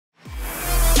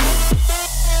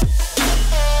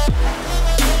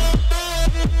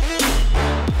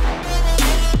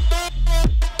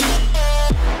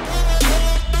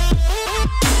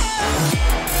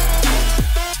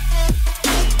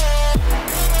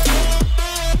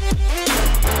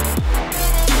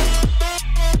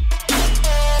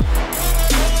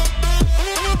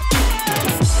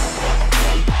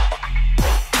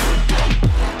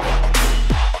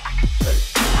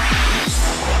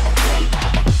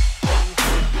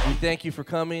thank you for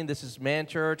coming. This is Man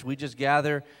Church. We just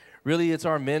gather. Really, it's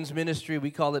our men's ministry. We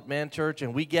call it Man Church.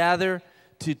 And we gather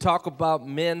to talk about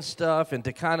men's stuff and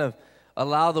to kind of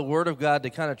allow the Word of God to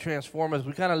kind of transform us.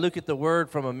 We kind of look at the Word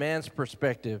from a man's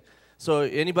perspective. So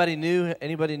anybody new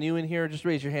in here? Just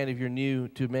raise your hand if you're new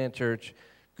to Man Church.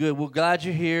 Good. We're glad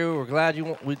you're here. We're glad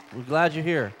you're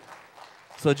here.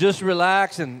 So just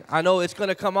relax, and I know it's going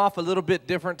to come off a little bit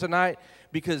different tonight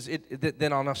because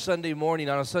than on a Sunday morning.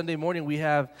 On a Sunday morning, we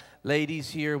have ladies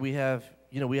here. We have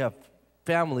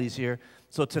families here.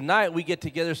 So tonight we get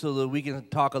together so that we can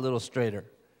talk a little straighter.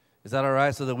 Is that all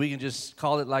right? So that we can just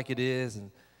call it like it is,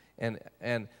 and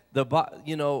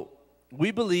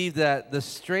we believe that the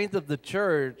strength of the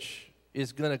church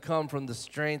is going to come from the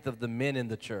strength of the men in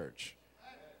the church.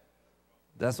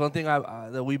 That's one thing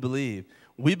that we believe.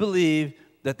 We believe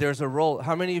that there's a role.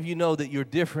 How many of you know that you're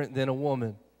different than a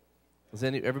woman? Does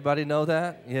everybody know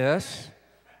that? Yes?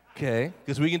 Okay.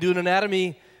 Because we can do an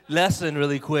anatomy lesson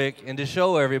really quick and to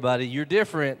show everybody you're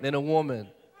different than a woman.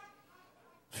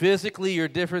 Physically, you're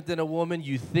different than a woman.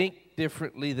 You think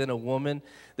differently than a woman.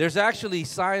 There's actually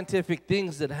scientific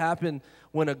things that happen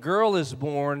when a girl is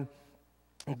born.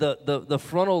 The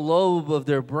frontal lobe of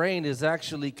their brain is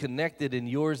actually connected and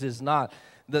yours is not.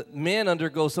 The men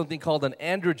undergo something called an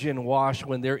androgen wash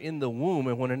when they're in the womb.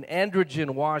 And when an androgen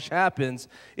wash happens,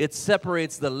 it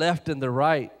separates the left and the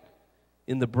right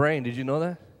in the brain. Did you know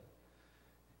that?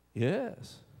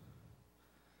 Yes.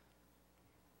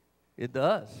 It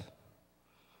does.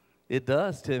 It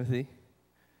does, Timothy.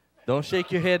 Don't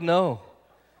shake your head no.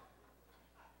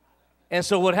 And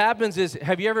so what happens is,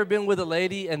 have you ever been with a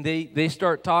lady and they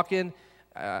start talking?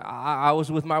 I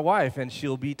was with my wife, and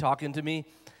she'll be talking to me.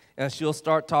 And she'll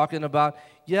start talking about,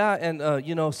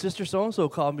 Sister so-and-so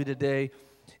called me today,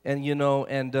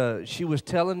 and, she was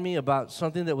telling me about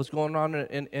something that was going on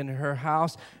in her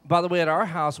house. By the way, at our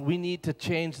house, we need to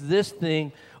change this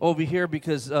thing over here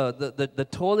because the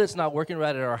toilet's not working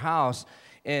right at our house.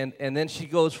 And then she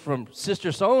goes from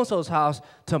Sister so-and-so's house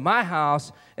to my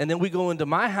house, and then we go into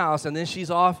my house, and then she's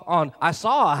off on, I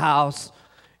saw a house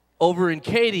over in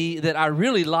Katy that I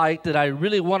really liked, that I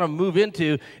really want to move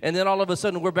into, and then all of a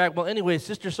sudden we're back. Well, anyway,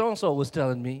 Sister so-and-so was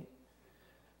telling me.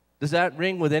 Does that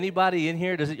ring with anybody in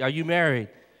here? Are you married?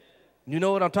 You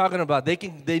know what I'm talking about. We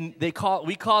call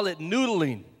it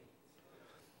noodling,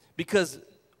 because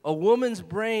a woman's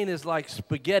brain is like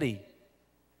spaghetti.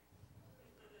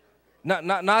 Not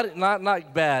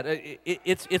bad.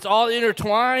 It's all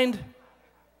intertwined,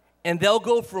 and they'll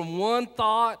go from one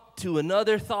thought to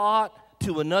another thought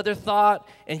to another thought,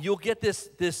 and you'll get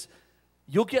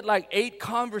you'll get like 8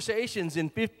 conversations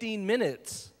in 15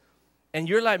 minutes, and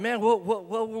you're like, man,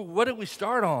 what did we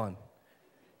start on?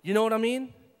 You know what I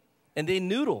mean? And they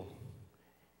noodle,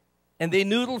 and they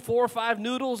noodle 4 or 5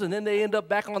 noodles, and then they end up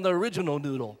back on the original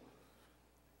noodle,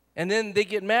 and then they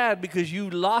get mad because you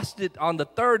lost it on the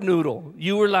 3rd noodle.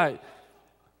 You were like,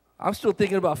 I'm still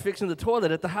thinking about fixing the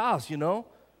toilet at the house,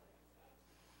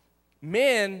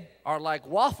 Men are like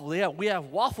waffle. We have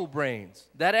waffle brains.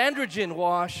 That androgen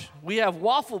wash, we have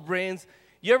waffle brains.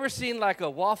 You ever seen like a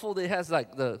waffle that has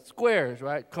like the squares,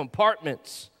 right?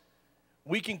 Compartments.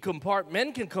 Men can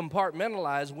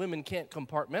compartmentalize. Women can't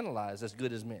compartmentalize as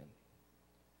good as men.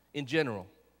 In general.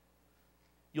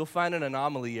 You'll find an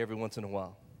anomaly every once in a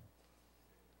while.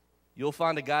 You'll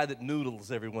find a guy that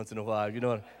noodles every once in a while.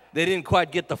 They didn't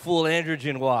quite get the full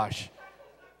androgen wash.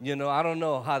 I don't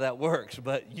know how that works,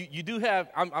 but you do have,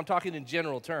 I'm talking in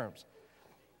general terms.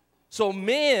 So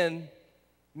men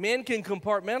can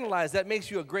compartmentalize. That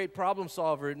makes you a great problem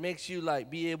solver. It makes you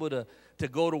like be able to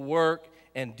go to work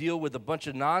and deal with a bunch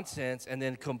of nonsense and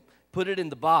then put it in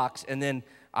the box, and then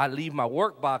I leave my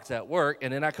work box at work,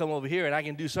 and then I come over here and I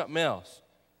can do something else.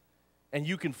 And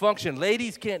you can function.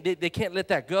 Ladies can't, they can't let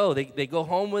that go. They go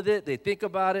home with it. They think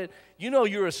about it.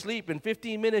 You're asleep. In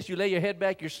 15 minutes, you lay your head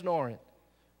back, you're snoring.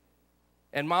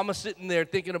 And mama's sitting there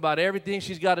thinking about everything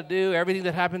she's got to do, everything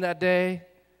that happened that day.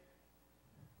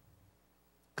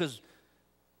 Because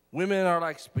women are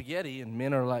like spaghetti and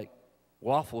men are like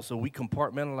waffles, so we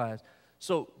compartmentalize.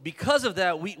 So because of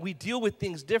that, we deal with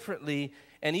things differently.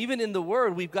 And even in the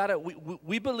Word, we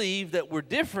believe that we're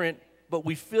different, but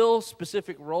we fill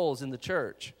specific roles in the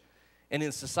church and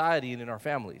in society and in our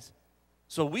families.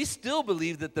 So we still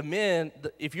believe that the men,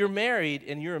 if you're married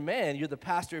and you're a man, you're the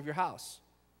pastor of your house.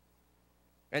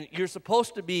 And you're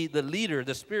supposed to be the leader,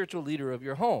 the spiritual leader of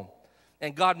your home.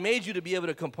 And God made you to be able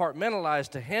to compartmentalize,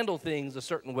 to handle things a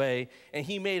certain way. And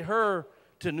He made her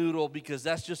to noodle because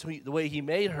that's just the way He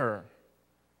made her.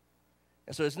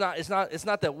 And so it's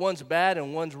not that one's bad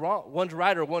and one's wrong, one's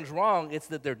right or one's wrong. It's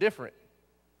that they're different.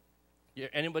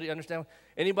 Anybody understand?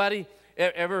 Anybody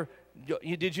ever,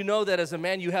 did you know that as a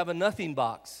man you have a nothing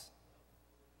box?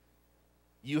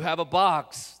 You have a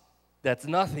box that's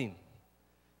nothing.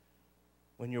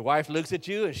 When your wife looks at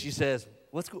you and she says,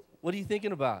 what are you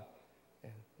thinking about?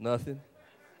 Nothing.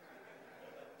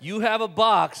 You have a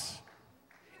box,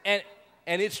 and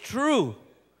it's true.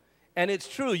 And it's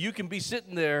true. You can be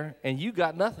sitting there and you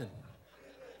got nothing.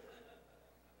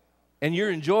 And you're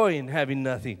enjoying having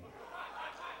nothing.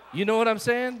 You know what I'm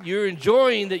saying? You're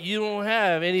enjoying that you don't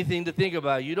have anything to think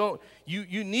about. You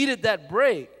needed that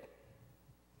break.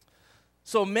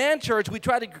 So Man Church, we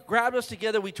try to grab us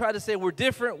together. We try to say we're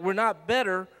different. We're not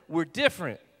better. We're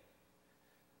different.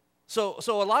 So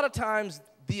a lot of times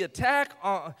the attack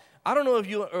on, I don't know if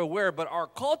you are aware, but our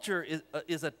culture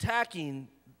is attacking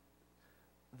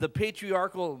the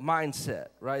patriarchal mindset,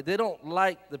 right? They don't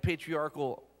like the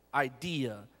patriarchal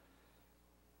idea.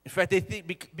 In fact, they think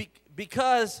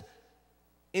because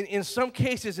in some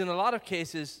cases, in a lot of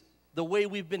cases, the way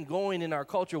we've been going in our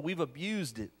culture, we've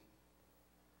abused it.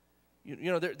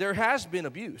 You know, there has been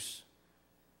abuse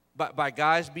by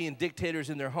guys being dictators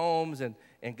in their homes and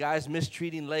guys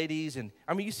mistreating ladies. And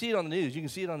I mean, you see it on the news. You can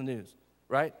see it on the news,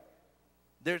 right?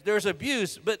 There's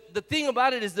abuse. But the thing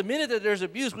about it is the minute that there's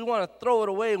abuse, we want to throw it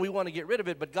away and we want to get rid of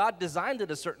it. But God designed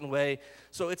it a certain way.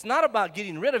 So it's not about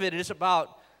getting rid of it. It's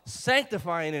about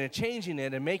sanctifying it and changing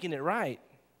it and making it right.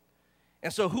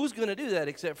 And so who's going to do that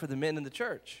except for the men in the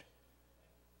church?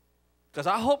 Because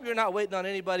I hope you're not waiting on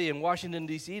anybody in Washington,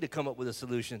 D.C. to come up with a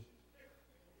solution.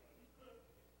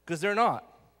 Because they're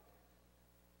not.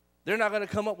 They're not going to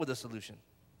come up with a solution.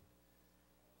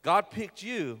 God picked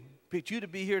you to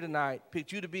be here tonight,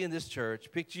 picked you to be in this church,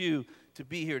 picked you to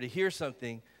be here to hear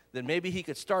something that maybe he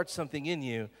could start something in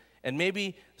you, and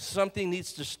maybe something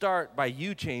needs to start by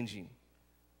you changing.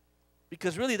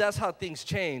 Because really that's how things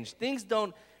change. Things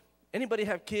don't, anybody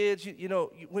have kids? You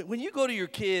know, when you go to your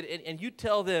kid and you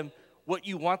tell them what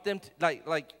you want them to,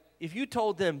 like if you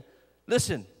told them,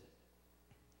 listen,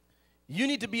 you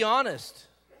need to be honest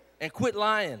and quit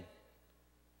lying.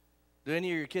 Do any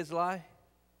of your kids lie?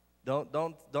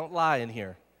 Don't lie in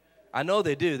here. I know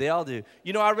they do. They all do.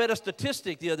 You know, I read a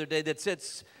statistic the other day that said,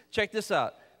 check this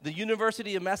out. The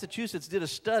University of Massachusetts did a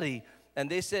study, and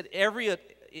they said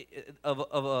of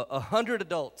 100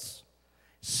 adults,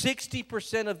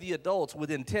 60% of the adults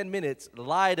within 10 minutes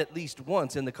lied at least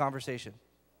once in the conversation.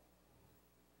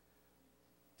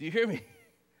 Do you hear me?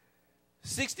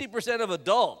 60% of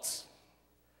adults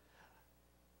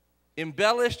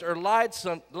embellished or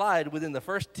lied within the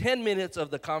first 10 minutes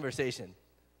of the conversation.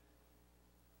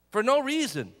 For no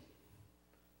reason.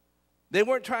 They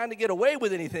weren't trying to get away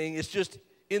with anything. It's just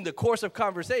in the course of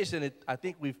conversation, I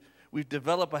think we've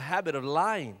developed a habit of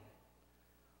lying,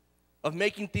 of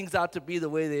making things out to be the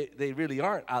way they really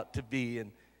aren't out to be,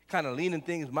 and kind of leaning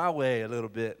things my way a little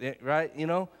bit, right? You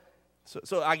know?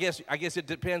 So I guess it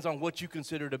depends on what you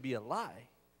consider to be a lie,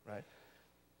 right?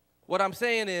 What I'm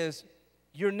saying is,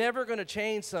 you're never going to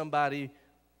change somebody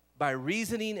by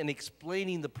reasoning and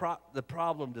explaining the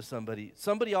problem to somebody.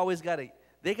 Somebody always got to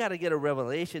get a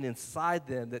revelation inside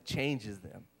them that changes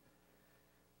them.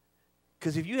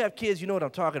 Because if you have kids, you know what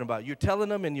I'm talking about. You're telling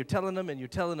them and you're telling them and you're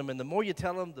telling them, and the more you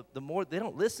tell them, the more they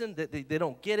don't listen, they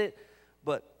don't get it.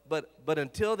 But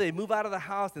until they move out of the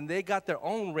house and they got their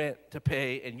own rent to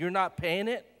pay and you're not paying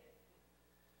it,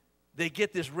 they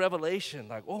get this revelation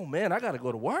like, oh man, I got to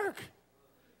go to work.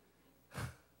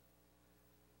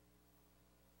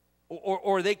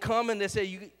 Or they come and they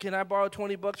say, can I borrow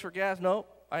 $20 for gas? No,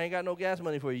 I ain't got no gas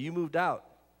money for you. You moved out.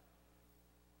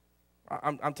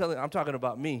 I'm talking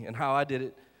about me and how I did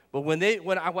it. But when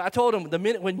I told them, the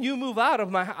minute when you move out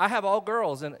of I have all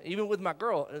girls, and even with my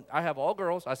girl, I have all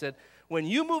girls. I said, when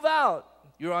you move out,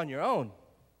 you're on your own.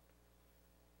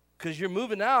 Because you're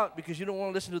moving out because you don't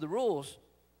want to listen to the rules.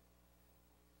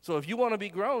 So if you want to be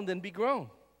grown, then be grown.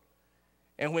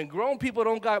 And when grown people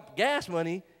don't got gas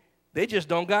money, they just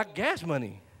don't got gas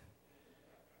money.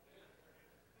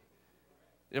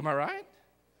 Am I right?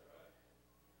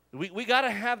 We got to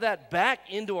have that back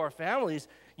into our families,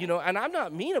 you know, and I'm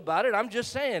not mean about it. I'm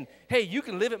just saying, hey, you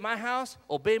can live at my house,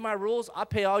 obey my rules. I'll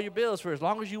pay all your bills for as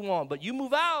long as you want. But you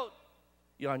move out,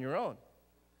 you're on your own.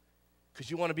 Because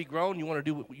you want to be grown, you want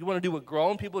to do what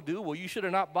grown people do. Well, you should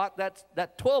have not bought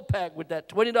that 12-pack with that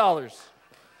 $20.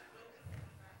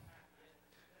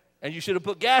 And you should have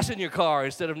put gas in your car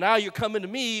instead of now you're coming to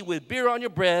me with beer on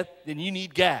your breath and you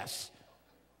need gas.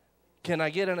 Can I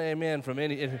get an amen from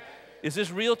any? Is this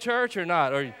real church or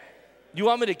not? Or do you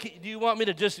want me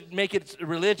to just make it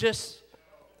religious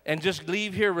and just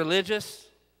leave here religious?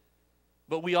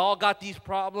 But we all got these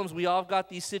problems. We all got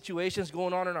these situations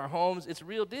going on in our homes. It's a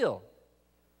real deal.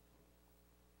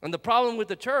 And the problem with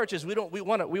the church is we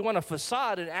want a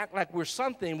facade and act like we're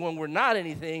something when we're not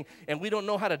anything, and we don't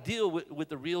know how to deal with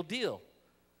the real deal.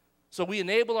 So we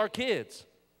enable our kids.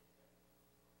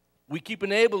 We keep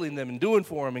enabling them and doing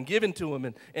for them and giving to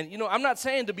them. And I'm not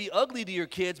saying to be ugly to your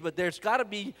kids, but there's got to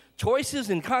be choices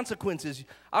and consequences.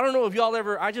 I don't know if y'all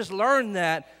I just learned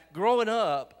that growing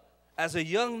up as a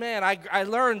young man. I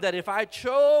learned that if I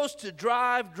chose to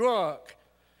drive drunk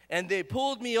and they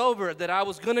pulled me over, that I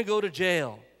was going to go to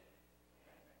jail.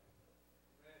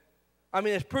 I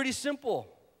mean, it's pretty simple,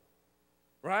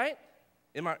 right?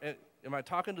 Am I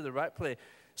talking to the right place?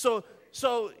 So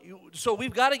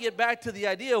we've got to get back to the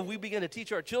idea of we begin to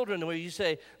teach our children where you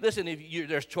say, listen,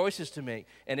 there's choices to make,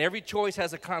 and every choice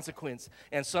has a consequence,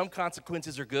 and some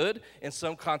consequences are good, and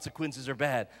some consequences are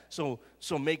bad. So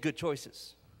make good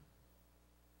choices.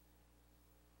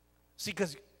 See,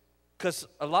 because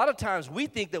a lot of times we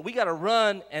think that we got to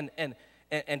run and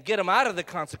get them out of the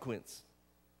consequence.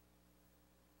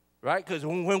 Right? Because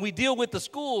when we deal with the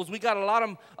schools, we got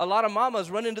a lot of mamas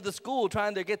running to the school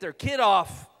trying to get their kid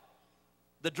off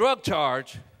the drug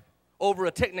charge over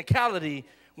a technicality,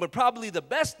 when probably the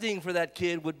best thing for that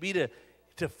kid would be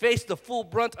to face the full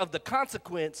brunt of the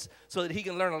consequence so that he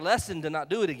can learn a lesson to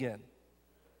not do it again.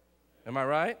 Am I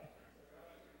right?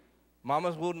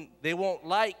 Mamas will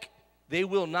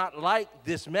not like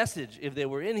this message if they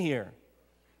were in here,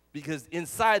 because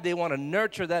inside they want to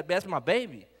nurture that. That's my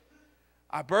baby.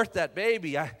 I birthed that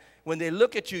baby. When they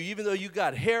look at you, even though you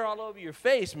got hair all over your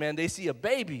face, man, they see a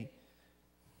baby.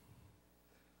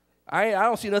 I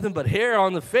don't see nothing but hair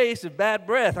on the face and bad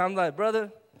breath. I'm like, brother,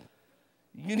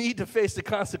 you need to face the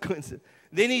consequences.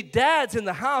 They need dads in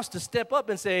the house to step up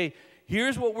and say,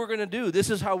 here's what we're going to do. This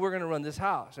is how we're going to run this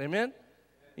house. Amen?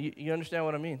 You understand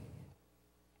what I mean?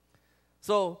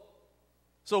 So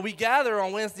we gather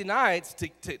on Wednesday nights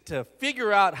to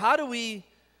figure out, how do we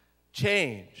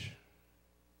change?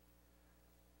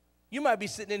 You might be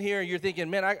sitting in here and you're thinking,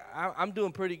 man, I'm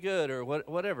doing pretty good, or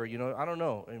whatever. I don't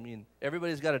know. I mean,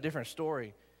 everybody's got a different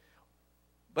story.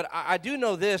 But I do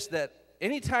know this, that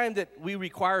anytime that we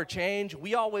require change,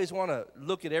 we always want to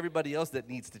look at everybody else that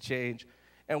needs to change,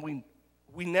 and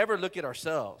we never look at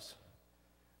ourselves.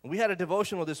 We had a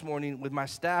devotional this morning with my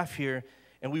staff here,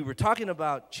 and we were talking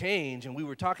about change, and we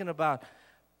were talking about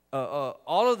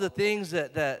all of the things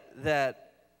that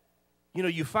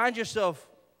you find yourself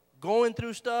going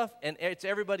through stuff, and it's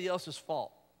everybody else's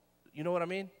fault. You know what I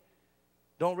mean?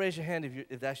 Don't raise your hand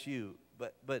if that's you.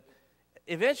 But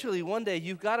eventually, one day,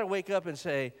 you've got to wake up and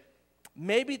say,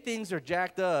 maybe things are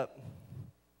jacked up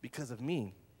because of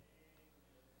me.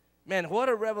 Man, what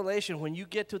a revelation when you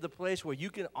get to the place where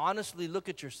you can honestly look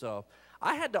at yourself.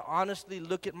 I had to honestly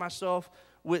look at myself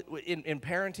in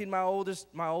parenting my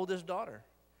oldest daughter.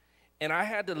 And I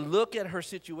had to look at her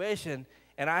situation,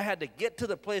 and I had to get to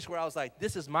the place where I was like,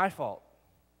 this is my fault.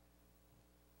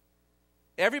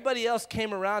 Everybody else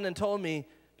came around and told me,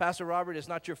 Pastor Robert, it's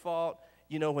not your fault.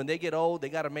 When they get old, they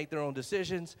got to make their own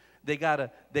decisions. They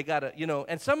gotta,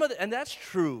 and that's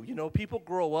true. People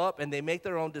grow up and they make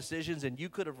their own decisions, and you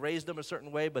could have raised them a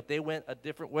certain way, but they went a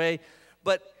different way.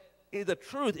 But the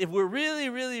truth, if we're really,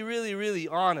 really, really, really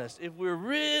honest, if we're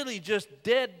really just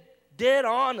dead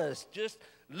honest, just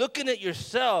looking at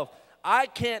yourself, I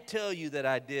can't tell you that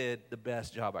I did the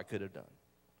best job I could have done.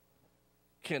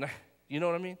 Can I? You know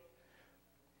what I mean?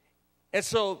 And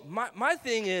so my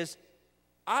thing is,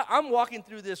 I'm walking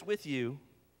through this with you,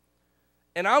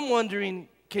 and I'm wondering,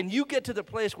 can you get to the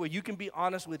place where you can be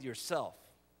honest with yourself?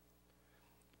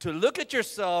 To look at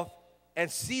yourself and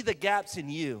see the gaps in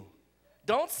you.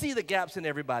 Don't see the gaps in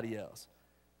everybody else.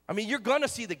 I mean, you're going to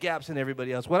see the gaps in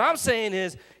everybody else. What I'm saying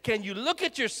is, can you look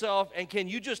at yourself and can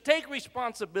you just take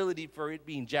responsibility for it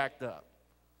being jacked up?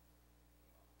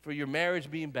 For your marriage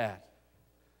being bad?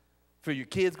 For your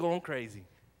kids going crazy?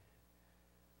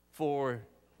 For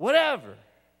whatever?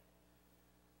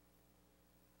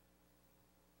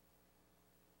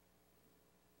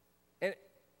 And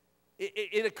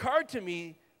it occurred to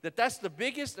me that that's the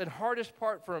biggest and hardest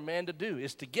part for a man to do,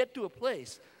 is to get to a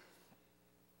place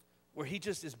where he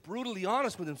just is brutally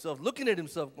honest with himself, looking at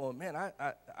himself going, man,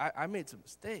 I made some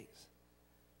mistakes.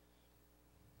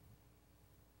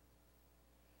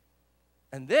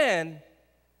 And then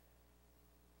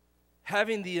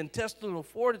having the intestinal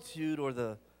fortitude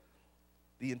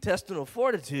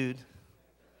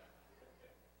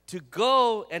to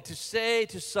go and to say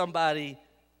to somebody,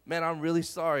 man, I'm really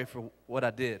sorry for what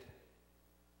I did.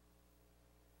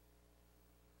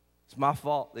 It's my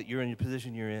fault that you're in the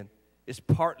position you're in. It's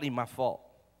partly my fault.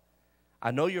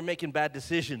 I know you're making bad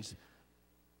decisions,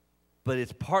 but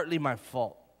it's partly my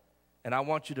fault, and I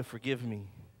want you to forgive me.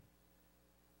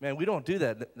 Man, we don't do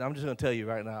that. I'm just going to tell you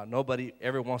right now, nobody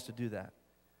ever wants to do that.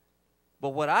 But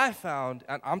what I found,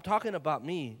 and I'm talking about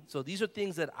me, so these are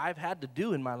things that I've had to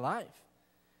do in my life.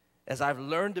 As I've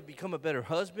learned to become a better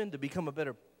husband, to become a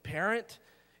better parent,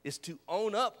 is to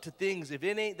own up to things. If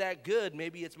it ain't that good,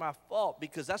 maybe it's my fault,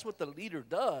 because that's what the leader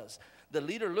does. The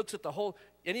leader looks at the whole.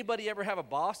 Anybody ever have a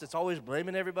boss that's always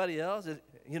blaming everybody else?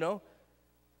 You know?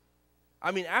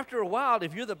 I mean, after a while,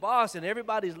 if you're the boss and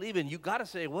everybody's leaving, you got to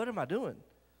say, what am I doing?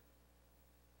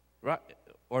 Right?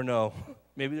 Or no.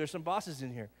 Maybe there's some bosses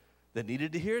in here that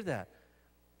needed to hear that.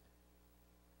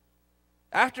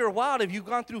 After a while, if you've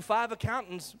gone through 5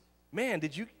 accountants, man,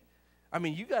 you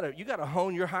gotta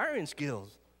hone your hiring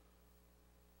skills.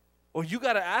 Or you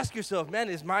gotta ask yourself, man,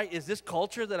 is this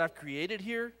culture that I've created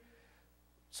here?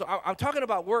 So I'm talking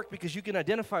about work because you can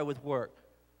identify with work,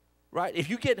 right? If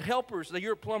you get helpers, like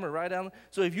you're a plumber, right, Alan?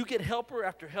 So if you get helper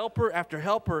after helper after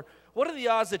helper, what are the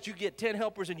odds that you get 10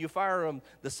 helpers and you fire them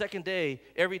the second day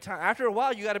every time? After a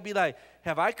while, you got to be like,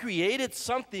 have I created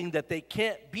something that they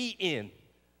can't be in?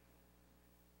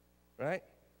 Right?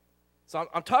 So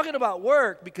I'm talking about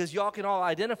work because y'all can all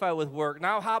identify with work.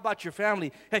 Now, how about your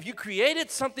family? Have you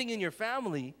created something in your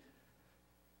family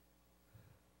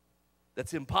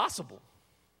that's impossible?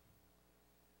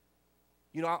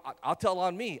 You know, I'll tell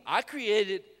on me. I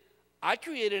created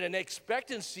an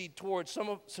expectancy towards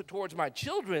my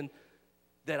children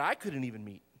that I couldn't even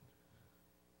meet.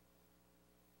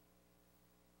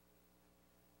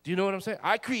 Do you know what I'm saying?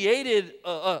 I created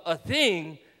a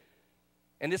thing,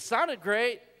 and it sounded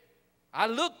great.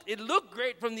 It looked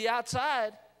great from the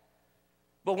outside,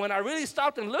 but when I really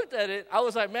stopped and looked at it, I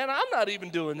was like, man, I'm not even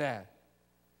doing that.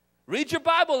 Read your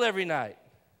Bible every night.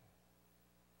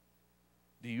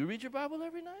 Do you read your Bible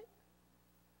every night?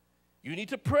 You need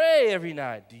to pray every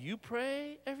night. Do you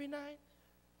pray every night?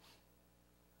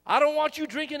 I don't want you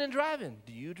drinking and driving.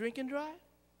 Do you drink and drive?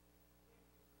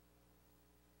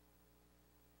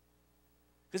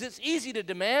 Because it's easy to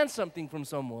demand something from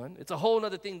someone. It's a whole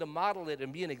other thing to model it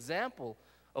and be an example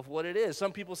of what it is.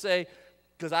 Some people say,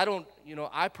 because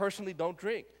I personally don't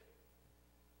drink.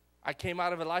 I came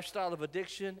out of a lifestyle of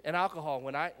addiction and alcohol.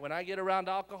 When I get around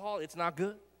alcohol, it's not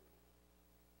good.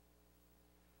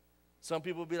 Some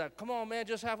people will be like, come on, man,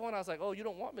 just have one. I was like, oh, you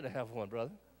don't want me to have one, brother.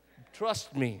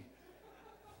 Trust me.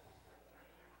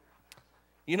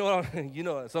 You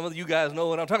know, some of you guys know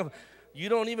what I'm talking about. You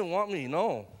don't even want me,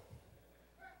 no.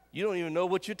 You don't even know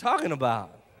what you're talking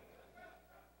about.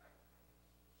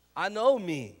 I know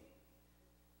me.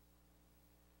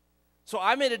 So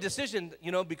I made a decision,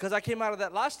 because I came out of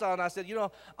that lifestyle, and I said,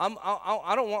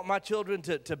 I don't want my children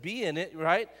to be in it,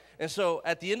 right? And so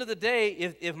at the end of the day,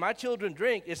 if my children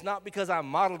drink, it's not because I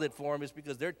modeled it for them, it's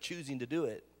because they're choosing to do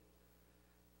it.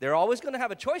 They're always going to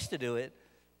have a choice to do it,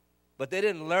 but they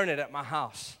didn't learn it at my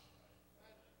house.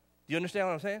 Do you understand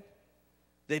what I'm saying?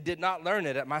 They did not learn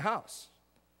it at my house.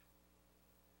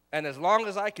 And as long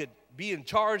as I could be in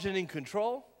charge and in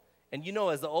control, and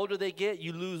as the older they get,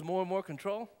 you lose more and more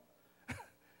control.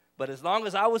 But as long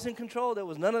as I was in control, there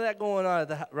was none of that going on,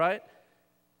 right?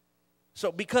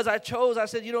 So because I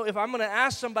said, if I'm going to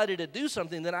ask somebody to do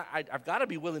something, then I've got to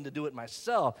be willing to do it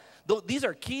myself. These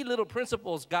are key little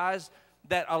principles, guys,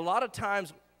 that a lot of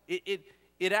times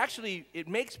it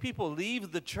makes people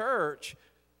leave the church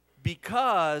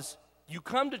because you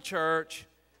come to church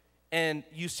and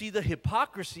you see the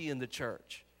hypocrisy in the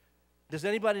church. Does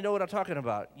anybody know what I'm talking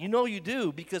about? You know you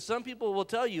do, because some people will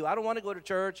tell you, I don't want to go to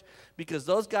church because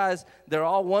those guys, they're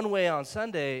all one way on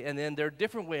Sunday, and then they're a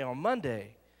different way on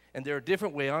Monday, and they're a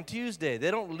different way on Tuesday.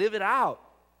 They don't live it out.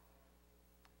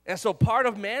 And so part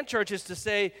of Man Church is to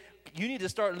say, you need to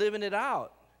start living it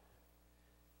out.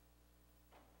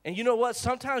 And you know what?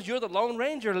 Sometimes you're the Lone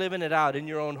Ranger living it out in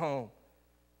your own home.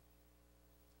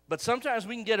 But sometimes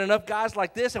we can get enough guys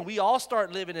like this, and we all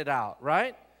start living it out,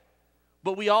 right?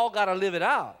 But we all got to live it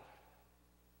out.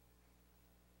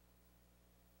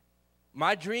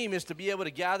 My dream is to be able to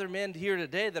gather men here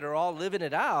today that are all living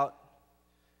it out,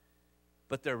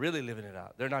 but they're really living it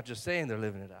out. They're not just saying they're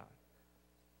living it out.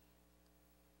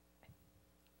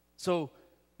 So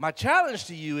my challenge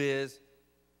to you is,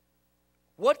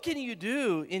 what can you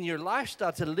do in your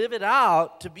lifestyle to live it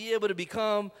out, to be able to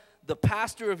become the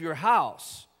pastor of your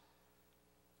house?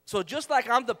 So just like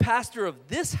I'm the pastor of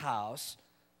this house,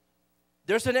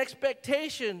 there's an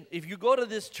expectation. If you go to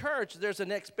this church, there's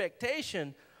an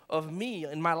expectation of me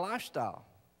and my lifestyle.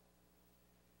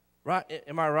 Right?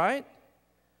 Am I right?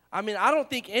 I mean, I don't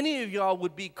think any of y'all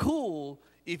would be cool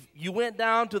if you went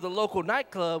down to the local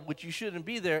nightclub, which you shouldn't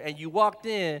be there, and you walked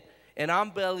in, and I'm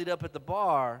bellied up at the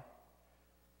bar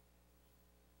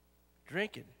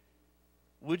drinking,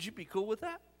 would you be cool with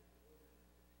that?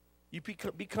 You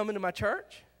be coming to my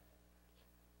church?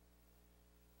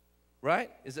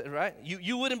 Right? Is that right?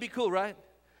 You wouldn't be cool, right?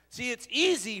 See, it's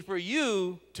easy for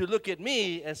you to look at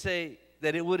me and say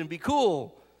that it wouldn't be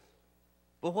cool.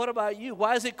 But what about you?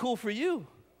 Why is it cool for you?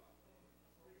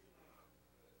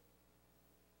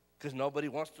 Because nobody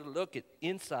wants to look at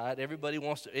inside. Everybody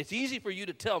wants to. It's easy for you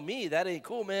to tell me that ain't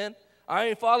cool, man. I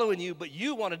ain't following you, but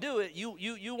you want to do it.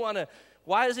 You want to.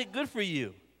 Why is it good for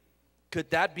you? Could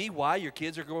that be why your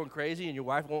kids are going crazy and your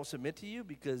wife won't submit to you?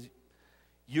 Because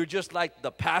you're just like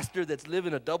the pastor that's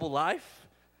living a double life?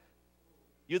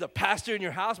 You're the pastor in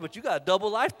your house, but you got a double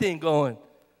life thing going.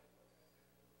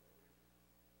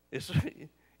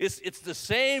 It's the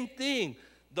same thing.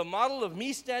 The model of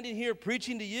me standing here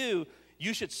preaching to you,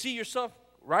 you should see yourself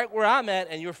right where I'm at,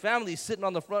 and your family sitting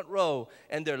on the front row,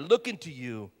 and they're looking to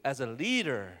you as a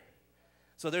leader.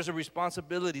 So there's a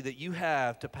responsibility that you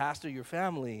have to pastor your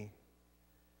family.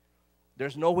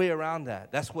 There's no way around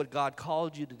that. That's what God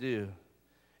called you to do.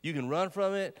 You can run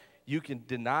from it. You can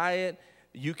deny it.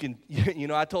 You can,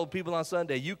 I told people on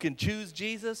Sunday, you can choose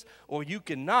Jesus or you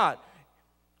cannot,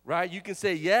 right? You can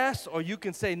say yes or you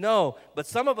can say no. But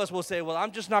some of us will say, well,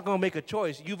 I'm just not going to make a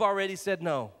choice. You've already said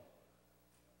no.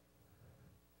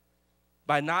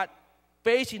 By not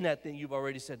facing that thing, you've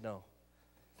already said no.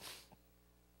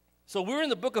 So we're in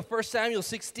the book of 1 Samuel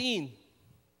 16.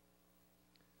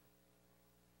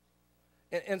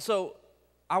 And so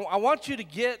I want you to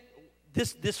get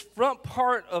this front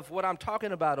part of what I'm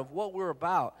talking about, of what we're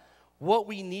about, what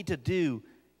we need to do.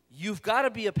 You've got to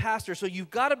be a pastor, so you've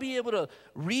got to be able to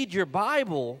read your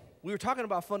Bible. We were talking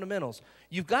about fundamentals.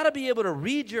 You've got to be able to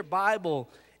read your Bible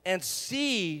and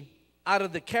see out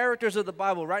of the characters of the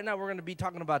Bible. Right now we're going to be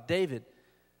talking about David.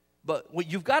 But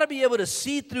you've got to be able to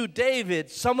see through David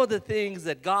some of the things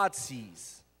that God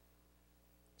sees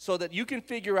so that you can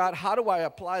figure out, how do I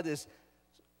apply this?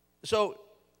 So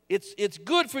it's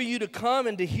good for you to come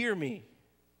and to hear me.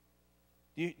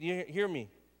 You hear me?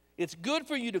 It's good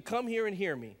for you to come here and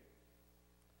hear me.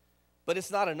 But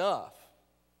it's not enough.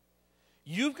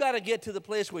 You've got to get to the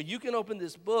place where you can open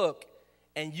this book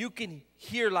and you can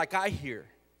hear like I hear.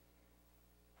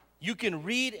 You can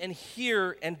read and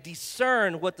hear and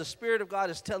discern what the Spirit of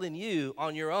God is telling you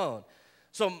on your own.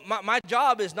 So my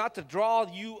job is not to draw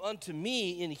you unto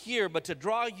me in here, but to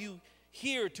draw you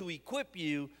here to equip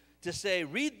you to say,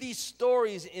 read these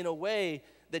stories in a way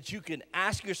that you can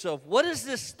ask yourself, what is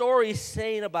this story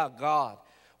saying about God?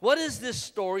 What is this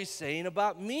story saying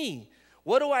about me?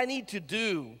 What do I need to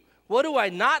do? What do I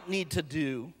not need to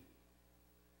do?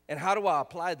 And how do I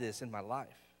apply this in my life?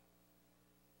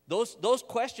 Those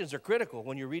questions are critical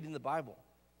when you're reading the Bible,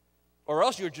 or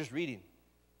else you're just reading.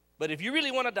 But if you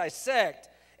really want to dissect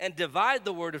and divide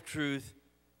the word of truth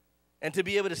and to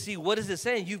be able to see what is it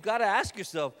saying, you've got to ask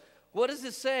yourself, what does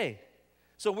it say?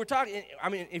 So we're talking,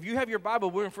 if you have your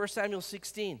Bible, we're in 1 Samuel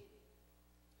 16.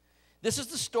 This is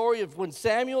the story of when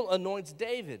Samuel anoints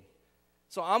David.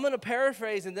 So I'm going to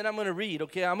paraphrase and then I'm going to read,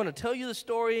 okay? I'm going to tell you the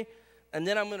story and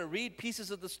then I'm going to read pieces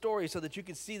of the story so that you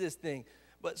can see this thing.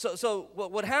 But so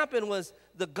what happened was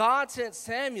God sent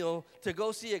Samuel to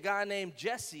go see a guy named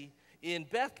Jesse in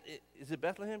is it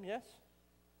Bethlehem? Yes?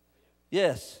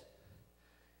 Yes.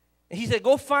 And he said,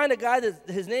 go find a guy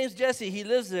his name's Jesse. He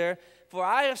lives there, for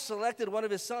I have selected one of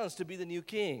his sons to be the new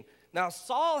king. Now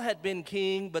Saul had been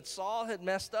king, but Saul had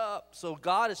messed up. So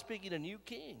God is speaking a new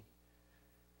king.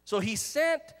 So he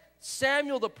sent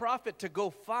Samuel the prophet to go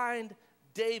find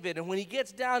David. And when he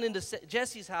gets down into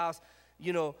Jesse's house,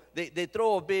 they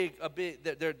throw a big,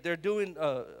 they're doing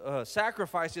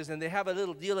sacrifices, and they have a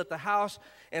little deal at the house.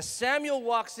 And Samuel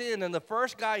walks in, and the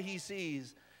first guy he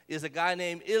sees is a guy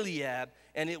named Eliab,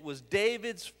 and it was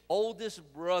David's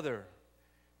oldest brother.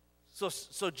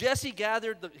 So Jesse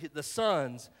gathered the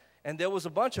sons, and there was a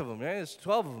bunch of them. Right? There's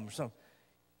 12 of them or something.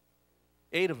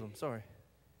 8 of them, sorry.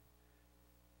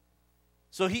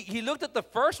 So he looked at the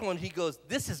first one. He goes,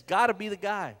 this has got to be the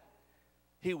guy.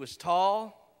 He was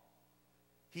tall.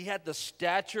 He had the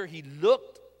stature. He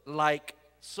looked like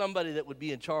somebody that would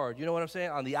be in charge. You know what I'm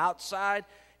saying? On the outside,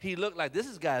 he looked like this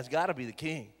guy's got to be the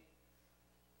king.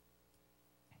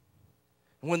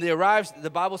 When they arrived, the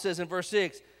Bible says in verse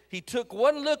 6, he took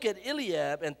one look at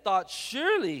Eliab and thought,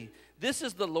 surely this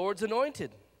is the Lord's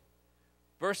anointed.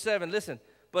 Verse 7, listen.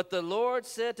 But the Lord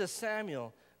said to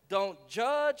Samuel, don't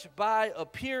judge by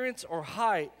appearance or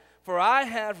height, for I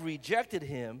have rejected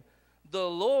him. The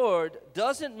Lord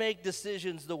doesn't make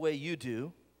decisions the way you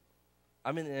do.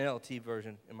 I'm in the NLT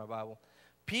version in my Bible.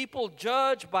 People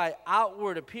judge by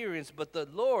outward appearance, but the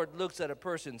Lord looks at a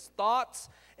person's thoughts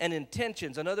and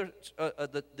intentions. Another,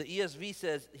 the ESV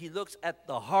says he looks at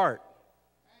the heart.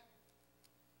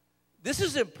 This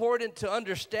is important to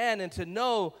understand and to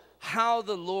know how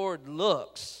the Lord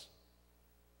looks.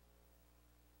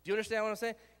 Do you understand what I'm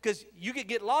saying? Because you could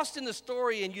get lost in the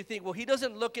story and you think, well, he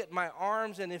doesn't look at my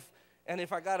arms and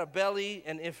if I got a belly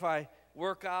and if I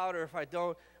work out or if I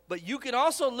don't. But you can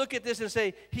also look at this and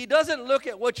say, he doesn't look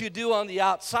at what you do on the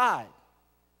outside.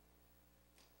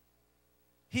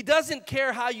 He doesn't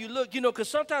care how you look. You know, because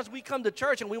sometimes we come to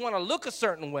church and we want to look a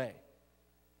certain way.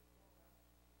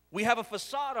 We have a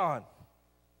facade on.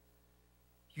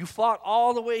 You fought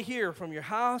all the way here from your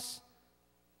house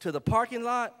to the parking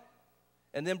lot.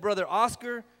 And then Brother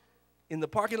Oscar in the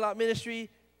parking lot ministry,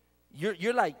 you're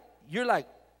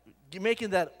making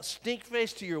that stink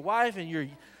face to your wife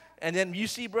and then you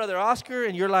see Brother Oscar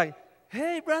and you're like,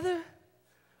 hey, brother,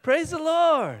 praise the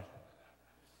Lord.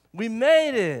 We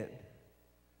made it.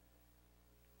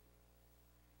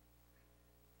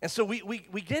 And so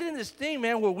we get in this thing,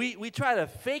 man, where we try to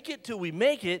fake it till we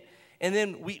make it, and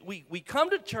then we come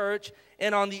to church,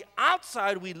 and on the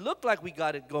outside we look like we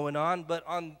got it going on,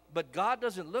 but God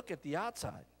doesn't look at the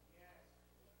outside.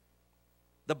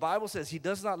 The Bible says he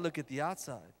does not look at the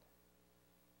outside.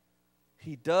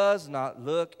 He does not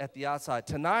look at the outside.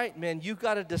 Tonight, man, you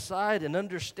got to decide and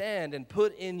understand and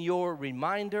put in your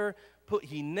reminder,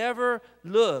 he never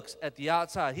looks at the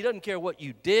outside. He doesn't care what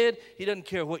you did. He doesn't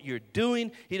care what you're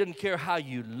doing. He doesn't care how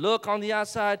you look on the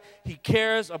outside. He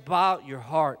cares about your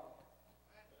heart.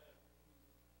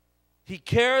 He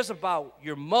cares about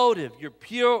your motive. You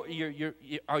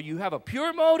have a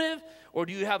pure motive or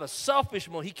do you have a selfish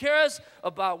motive? He cares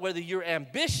about whether you're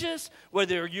ambitious,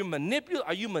 whether are you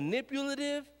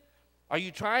manipulative? Are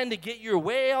you trying to get your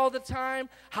way all the time?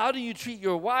 How do you treat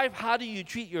your wife? How do you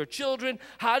treat your children?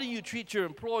 How do you treat your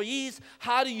employees?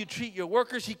 How do you treat your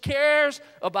workers? He cares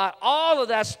about all of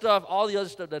that stuff. All the other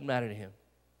stuff doesn't matter to him.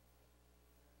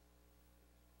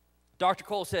 Dr.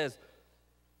 Cole says,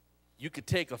 you could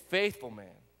take a faithful man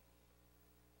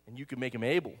and you can make him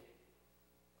able.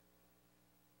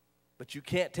 But you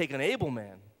can't take an able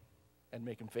man and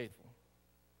make him faithful.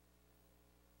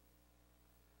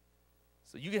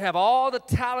 So you can have all the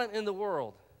talent in the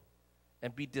world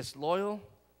and be disloyal,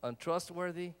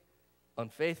 untrustworthy,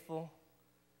 unfaithful.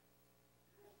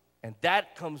 And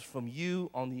that comes from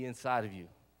you on the inside of you.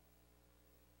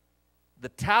 The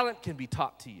talent can be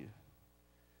taught to you.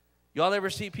 Y'all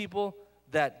ever see people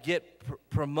that get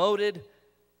promoted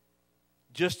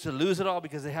just to lose it all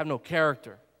because they have no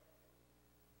character?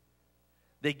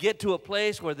 They get to a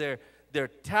place where their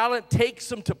talent takes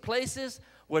them to places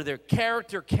where their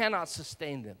character cannot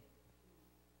sustain them.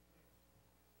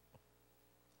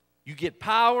 You get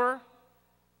power.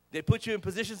 They put you in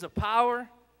positions of power.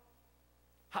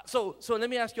 So let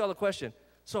me ask you all a question.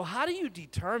 So how do you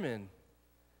determine,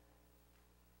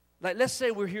 like let's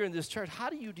say we're here in this church, how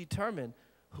do you determine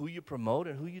who you promote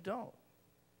and who you don't?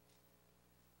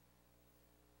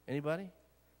 Anybody?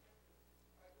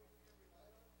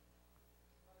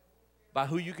 By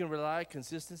who you can rely,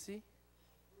 consistency.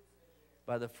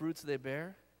 By the fruits they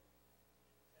bear.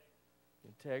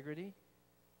 Integrity.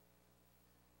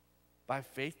 By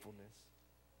faithfulness.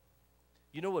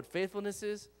 You know what faithfulness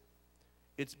is?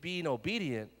 It's being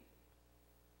obedient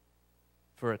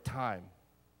for a time.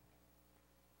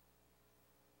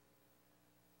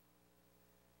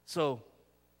 So,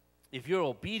 if you're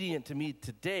obedient to me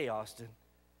today, Austin,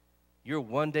 you're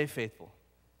one day faithful.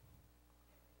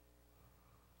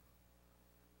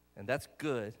 And that's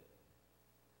good.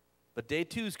 But day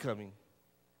 2's coming,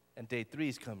 and day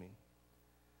 3's coming.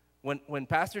 When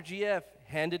Pastor GF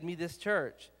handed me this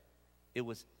church, it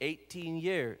was 18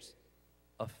 years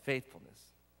of faithfulness.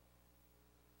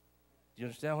 Do you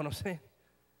understand what I'm saying?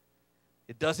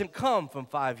 It doesn't come from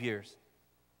 5 years.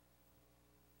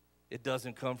 It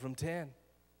doesn't come from 10.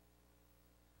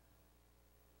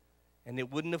 And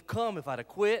it wouldn't have come if I'd have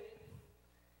quit.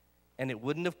 And it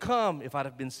wouldn't have come if I'd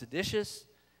have been seditious.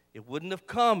 It wouldn't have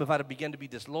come if I'd have begun to be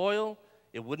disloyal.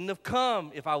 It wouldn't have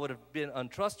come if I would have been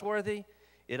untrustworthy.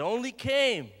 It only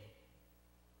came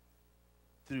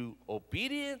through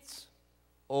obedience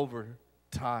over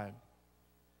time.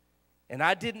 And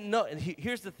I didn't know. And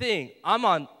here's the thing: I'm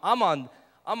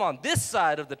on this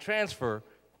side of the transfer,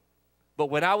 but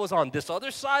when I was on this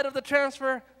other side of the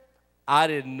transfer, I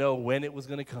didn't know when it was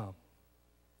going to come.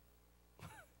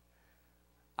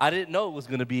 I didn't know it was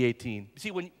going to be 18.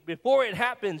 See, before it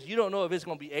happens, you don't know if it's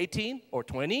going to be 18 or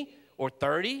 20 or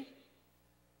 30.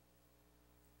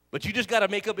 But you just got to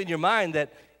make up in your mind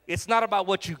that it's not about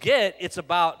what you get. It's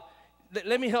about,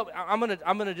 let me help. I'm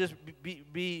gonna just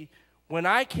be when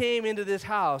I came into this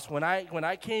house, when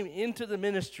I came into the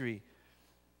ministry,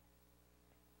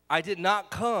 I did not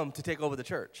come to take over the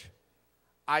church.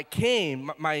 I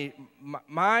came,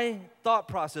 my thought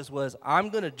process was, I'm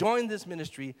going to join this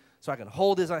ministry so I can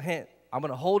hold his hand. I'm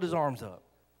going to hold his arms up.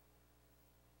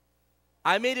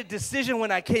 I made a decision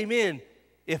when I came in,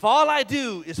 if all I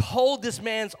do is hold this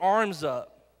man's arms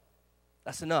up,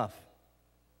 that's enough.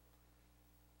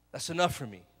 That's enough for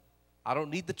me. I don't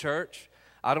need the church.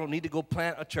 I don't need to go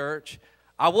plant a church.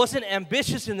 I wasn't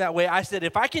ambitious in that way. I said,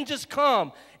 if I can just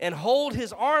come and hold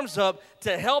his arms up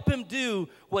to help him do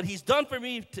what he's done for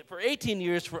me for 18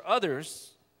 years for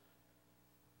others,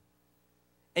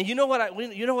 and you know what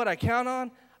I count on?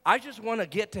 I just want to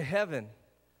get to heaven.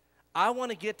 I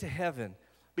want to get to heaven.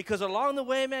 Because along the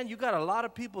way, man, you got a lot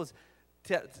of people,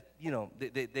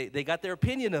 they got their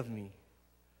opinion of me.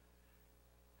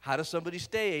 How does somebody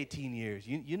stay 18 years?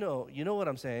 You know what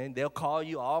I'm saying. They'll call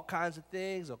you all kinds of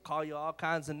things. They'll call you all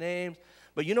kinds of names.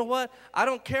 But you know what? I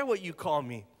don't care what you call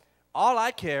me. All I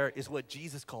care is what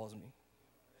Jesus calls me.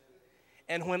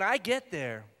 And when I get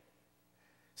there,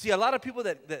 see, a lot of people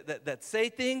that say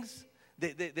things,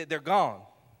 they're gone.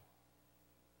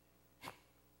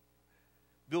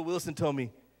 Bill Wilson told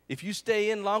me, if you stay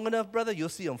in long enough, brother, you'll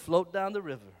see them float down the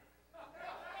river.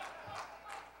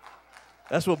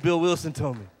 That's what Bill Wilson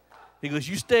told me. He goes,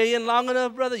 you stay in long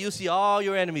enough, brother, you'll see all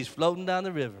your enemies floating down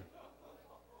the river.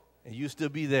 And you'll still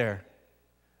be there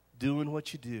doing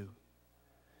what you do.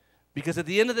 Because at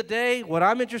the end of the day, what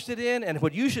I'm interested in and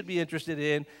what you should be interested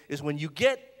in is when you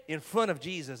get in front of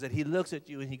Jesus that he looks at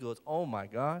you and he goes, oh my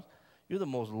gosh, you're the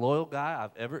most loyal guy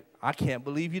I can't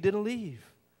believe you didn't leave.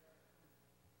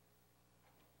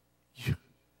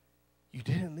 You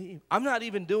didn't leave. I'm not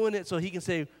even doing it so he can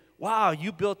say, wow,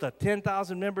 you built a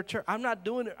 10,000 member church. I'm not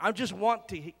doing it. I just want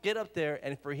to get up there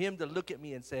and for him to look at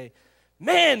me and say,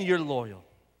 man, you're loyal.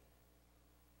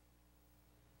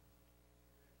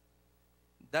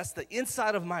 That's the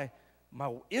inside of my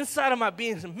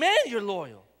being. Man, you're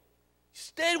loyal. You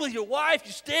stayed with your wife.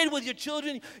 You stayed with your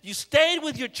children. You stayed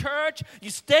with your church. You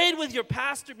stayed with your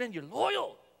pastor. Man, you're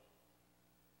loyal.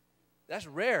 That's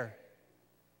rare.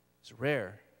 It's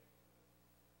rare.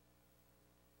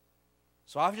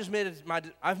 So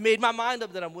I've made my mind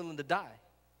up that I'm willing to die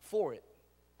for it,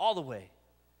 all the way,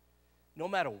 no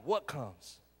matter what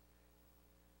comes.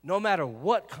 No matter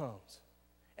what comes.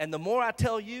 And the more I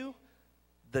tell you,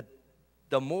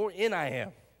 the more in I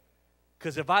am.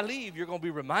 Because if I leave, you're going to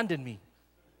be reminding me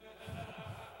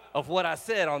of what I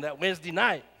said on that Wednesday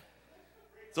night.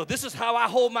 So this is how I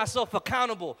hold myself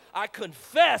accountable. I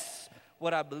confess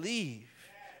what I believe.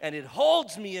 And it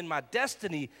holds me in my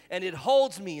destiny, and it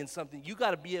holds me in something. You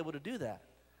got to be able to do that.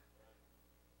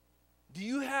 Do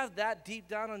you have that deep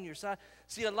down on your side?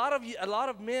 See, a lot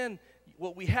of men,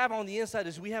 what we have on the inside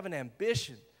is we have an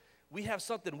ambition. We have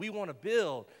something we want to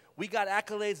build. We got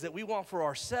accolades that we want for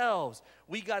ourselves.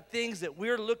 We got things that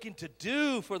we're looking to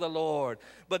do for the Lord.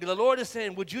 But the Lord is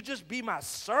saying, would you just be my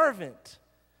servant?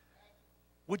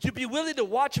 Would you be willing to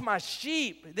watch my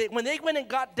sheep? When they went and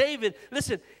got David,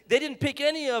 listen, they didn't pick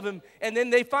any of them. And then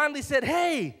they finally said,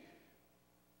 hey,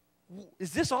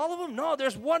 is this all of them? No,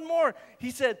 there's one more.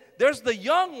 He said, there's the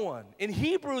young one. In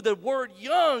Hebrew, the word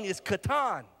young is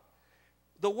katan.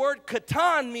 The word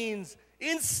katan means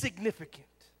insignificant.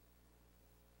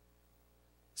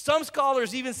 Some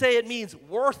scholars even say it means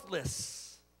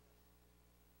worthless.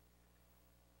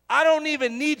 I don't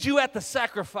even need you at the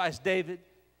sacrifice, David.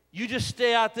 You just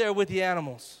stay out there with the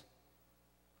animals.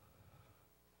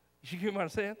 You hear what I'm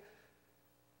saying?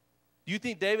 Do you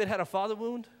think David had a father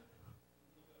wound?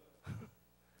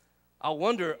 I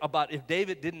wonder about if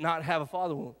David did not have a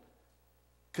father wound.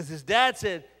 Because his dad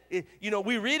said,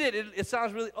 we read it, it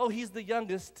sounds really, oh, he's the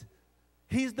youngest.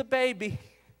 He's the baby.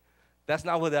 That's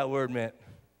not what that word meant.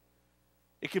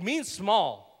 It can mean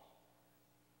small.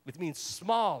 It means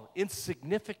small,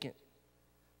 insignificant.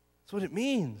 That's what it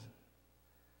means.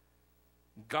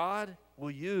 God will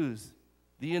use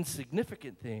the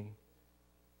insignificant thing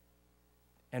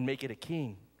and make it a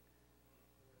king.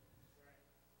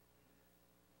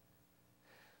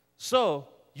 So,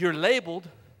 you're labeled.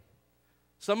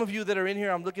 Some of you that are in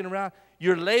here, I'm looking around,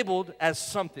 you're labeled as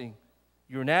something.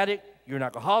 You're an addict, you're an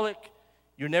alcoholic,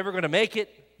 you're never going to make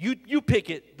it. You pick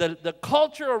it. The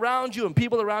culture around you and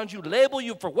people around you label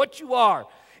you for what you are.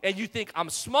 And you think, I'm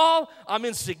small, I'm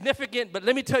insignificant, but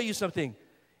let me tell you something.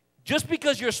 Just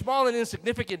because you're small and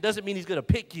insignificant doesn't mean he's going to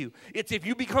pick you. It's if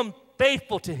you become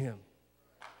faithful to him.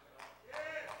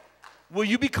 Will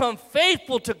you become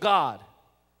faithful to God?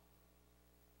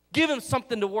 Give him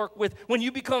something to work with. When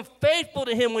you become faithful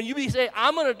to him, when you say,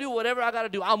 I'm going to do whatever I got to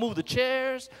do. I'll move the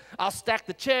chairs. I'll stack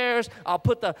the chairs. I'll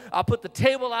put the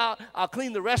table out. I'll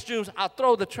clean the restrooms. I'll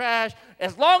throw the trash.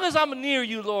 As long as I'm near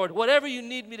you, Lord, whatever you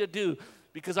need me to do,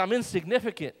 because I'm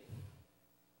insignificant.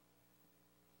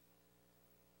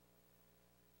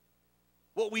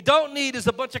 What we don't need is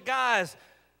a bunch of guys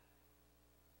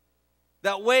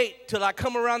that wait till I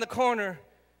come around the corner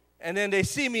and then they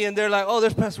see me and they're like, oh,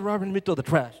 there's Pastor Robert, let me throw the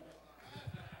trash.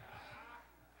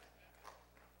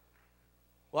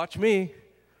 Watch me.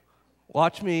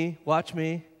 Watch me. Watch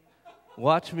me.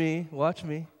 Watch me. Watch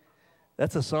me.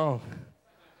 That's a song.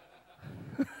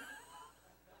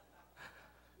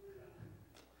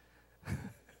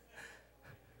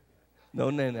 No,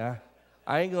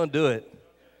 I ain't going to do it.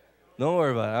 Don't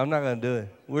worry about it. I'm not going to do it.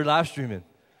 We're live streaming.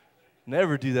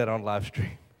 Never do that on live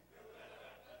stream.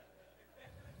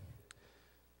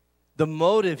 The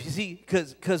motive, you see,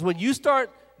 because when you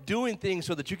start doing things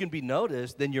so that you can be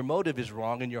noticed, then your motive is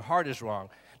wrong and your heart is wrong.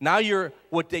 Now you're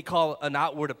what they call an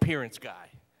outward appearance guy.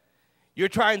 You're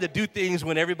trying to do things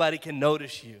when everybody can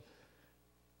notice you. Do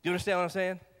you understand what I'm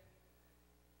saying?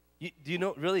 Do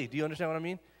you understand what I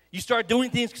mean? You start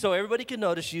doing things so everybody can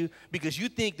notice you because you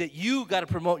think that you got to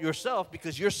promote yourself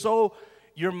because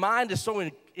your mind is so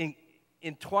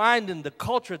entwined in the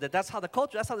culture that's how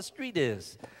the street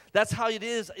is. That's how it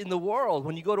is in the world.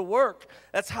 When you go to work,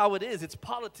 that's how it is. It's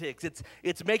politics.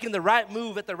 It's making the right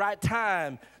move at the right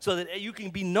time so that you can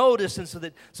be noticed and so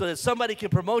that somebody can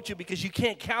promote you because you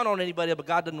can't count on anybody, but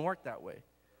God doesn't work that way.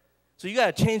 So you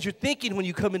got to change your thinking when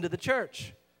you come into the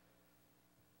church.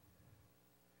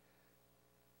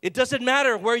 It doesn't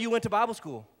matter where you went to Bible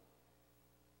school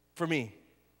for me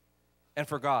and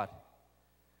for God.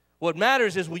 What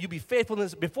matters is will you be faithful in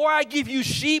this? Before I give you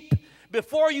sheep,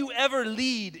 before you ever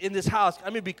lead in this house, I'm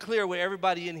going to be clear with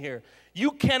everybody in here. You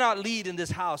cannot lead in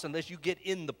this house unless you get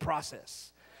in the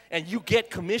process. And you get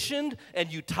commissioned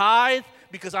and you tithe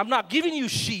because I'm not giving you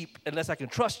sheep unless I can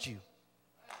trust you.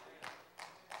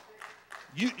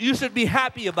 You should be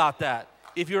happy about that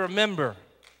if you're a member.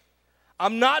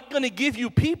 I'm not going to give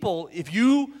you people if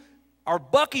you are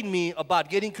bucking me about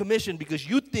getting commissioned because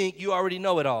you think you already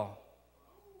know it all.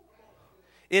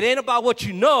 It ain't about what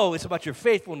you know, it's about your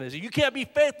faithfulness. If you can't be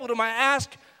faithful to my ask,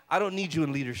 I don't need you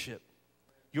in leadership.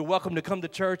 You're welcome to come to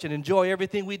church and enjoy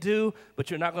everything we do,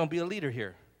 but you're not going to be a leader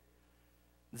here.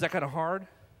 Is that kind of hard?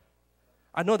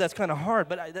 I know that's kind of hard,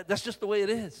 but that's just the way it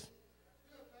is.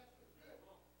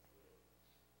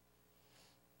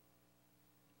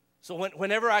 So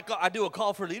whenever I do a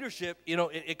call for leadership,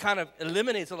 it kind of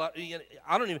eliminates a lot.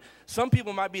 Some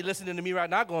people might be listening to me right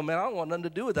now going, man, I don't want nothing to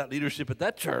do with that leadership at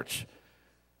that church.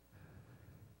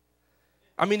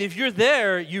 I mean, if you're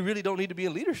there, you really don't need to be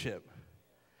in leadership.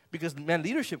 Because, man,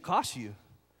 leadership costs you.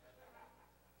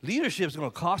 Leadership is going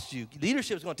to cost you.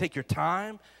 Leadership is going to take your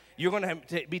time. You're going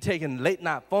to be taking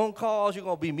late-night phone calls. You're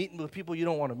going to be meeting with people you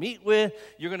don't want to meet with.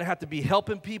 You're going to have to be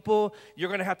helping people. You're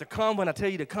going to have to come when I tell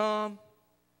you to come.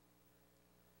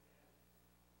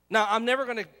 Now, I'm never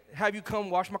going to have you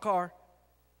come wash my car.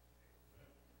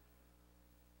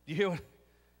 You hear what?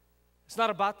 It's not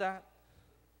about that.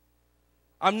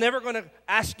 I'm never going to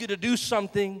ask you to do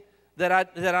something that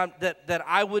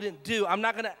I wouldn't do.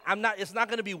 It's not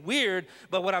going to be weird,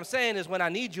 but what I'm saying is when I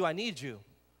need you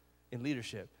in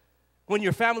leadership. When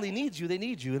your family needs you, they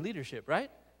need you in leadership, right?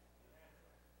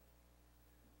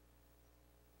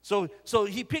 So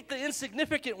he picked the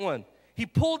insignificant one. He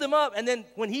pulled him up, and then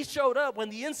when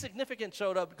the insignificant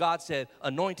showed up, God said,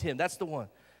 anoint him. That's the one.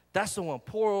 That's the one.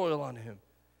 Pour oil on him.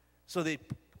 So they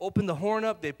opened the horn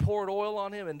up, they poured oil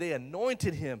on him, and they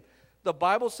anointed him. The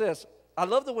Bible says, I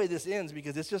love the way this ends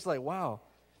because it's just like, wow.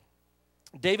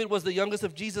 David was the youngest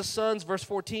of Jesus' sons, verse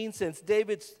 14,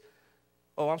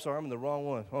 I'm sorry, I'm in the wrong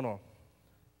one. Hold on.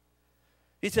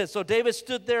 He says, so David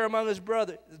stood there among his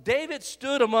brothers. David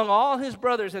stood among all his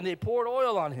brothers, and they poured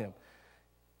oil on him.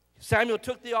 Samuel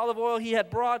took the olive oil he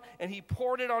had brought, and he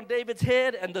poured it on David's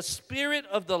head, and the Spirit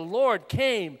of the Lord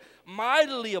came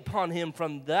mightily upon him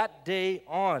from that day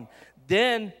on.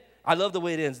 Then, I love the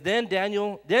way it ends,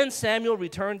 then Samuel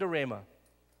returned to Ramah.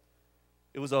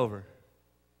 It was over.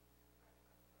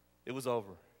 It was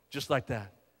over, just like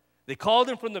that. They called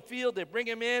him from the field, they bring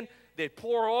him in, they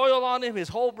pour oil on him, his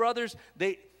whole brothers.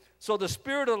 So the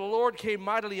Spirit of the Lord came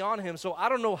mightily on him. So I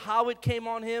don't know how it came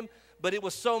on him, but it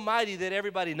was so mighty that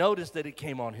everybody noticed that it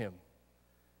came on him.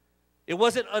 It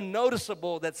wasn't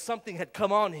unnoticeable that something had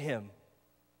come on him.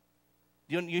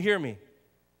 You hear me?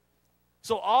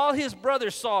 So all his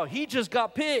brothers saw, he just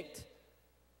got picked.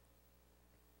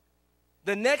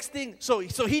 The next thing, so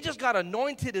he just got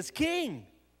anointed as king.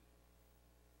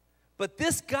 But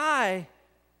this guy,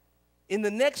 in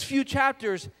the next few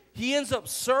chapters, he ends up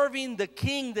serving the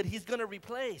king that he's going to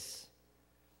replace.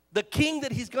 The king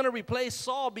that he's going to replace,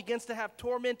 Saul, begins to have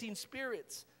tormenting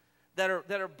spirits that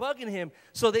are bugging him.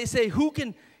 So they say,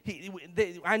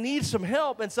 I need some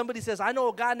help. And somebody says, I know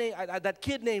a guy named, that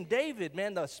kid named David,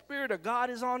 man, the Spirit of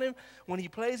God is on him. When he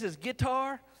plays his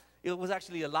guitar, it was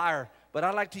actually a lyre, but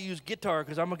I like to use guitar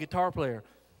because I'm a guitar player.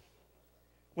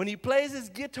 When he plays his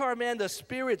guitar, man, the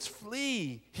spirits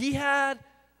flee. He had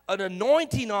an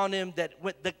anointing on him that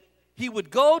he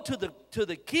would go to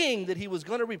the king that he was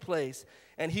going to replace,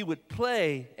 and he would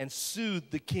play and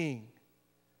soothe the king.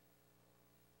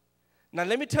 Now,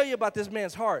 let me tell you about this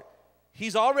man's heart.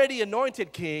 He's already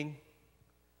anointed king,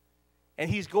 and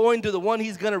he's going to the one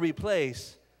he's going to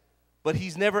replace, but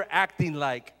he's never acting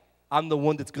like, I'm the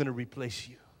one that's going to replace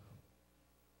you.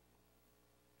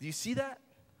 Do you see that?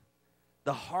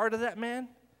 The heart of that man?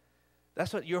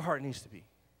 That's what your heart needs to be.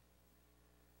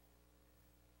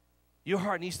 Your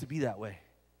heart needs to be that way.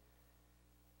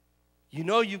 You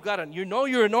know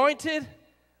you're anointed,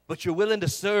 but you're willing to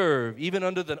serve even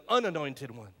under the unanointed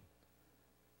one.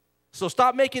 So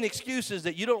stop making excuses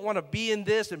that you don't want to be in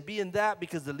this and be in that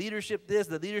because the leadership this,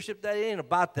 the leadership that. It ain't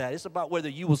about that. It's about whether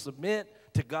you will submit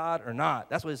to God or not.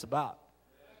 That's what it's about.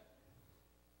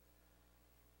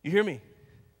 You hear me?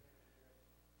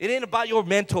 It ain't about your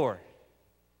mentor,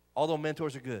 although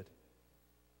mentors are good.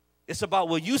 It's about,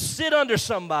 will you sit under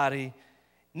somebody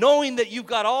knowing that you've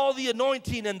got all the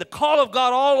anointing and the call of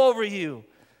God all over you,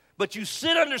 but you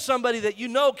sit under somebody that you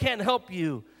know can't help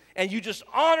you, and you just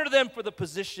honor them for the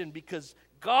position because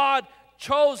God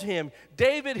chose him.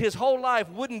 David, his whole life,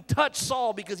 wouldn't touch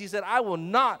Saul because he said, I will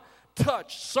not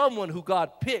touch someone who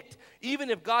God picked.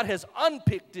 Even if God has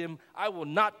unpicked him, I will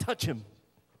not touch him.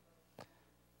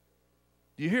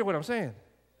 Do you hear what I'm saying?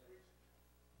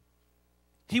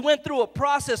 He went through a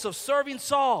process of serving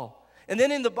Saul. And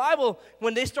then in the Bible,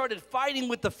 when they started fighting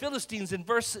with the Philistines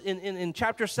in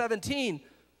chapter 17,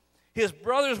 his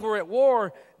brothers were at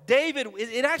war. David,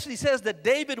 it actually says that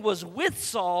David was with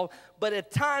Saul, but at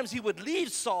times he would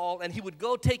leave Saul and he would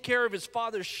go take care of his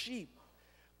father's sheep.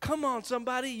 Come on,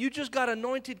 somebody. You just got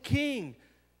anointed king.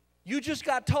 You just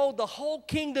got told the whole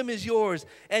kingdom is yours,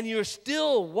 and you're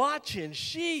still watching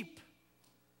sheep.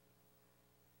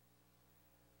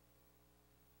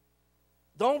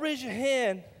 Don't raise your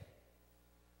hand,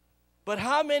 but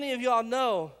how many of y'all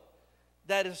know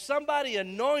that if somebody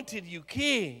anointed you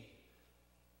king,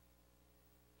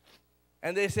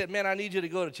 and they said, man, I need you to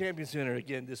go to Champion Center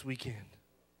again this weekend.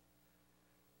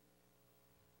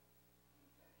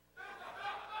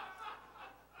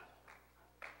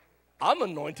 I'm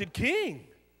anointed king.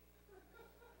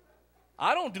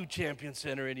 I don't do Champion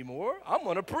Center anymore. I'm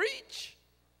going to preach.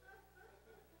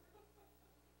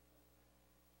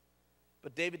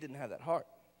 But David didn't have that heart.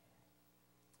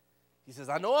 He says,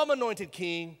 I know I'm anointed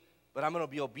king, but I'm going to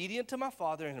be obedient to my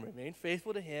father and remain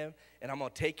faithful to him, and I'm going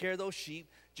to take care of those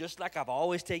sheep just like I've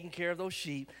always taken care of those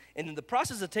sheep. And in the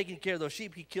process of taking care of those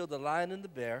sheep, he killed the lion and the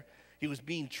bear. He was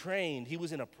being trained. He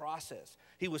was in a process.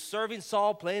 He was serving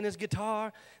Saul, playing his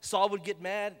guitar. Saul would get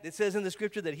mad. It says in the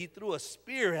scripture that he threw a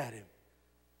spear at him.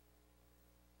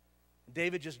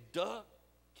 David just ducked,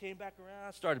 came back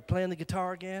around, started playing the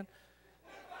guitar again.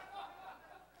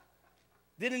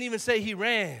 Didn't even say he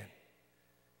ran.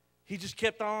 He just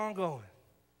kept on going.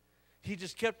 He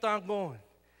just kept on going.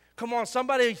 Come on,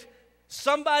 somebody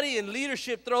in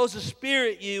leadership throws a spear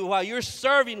at you while you're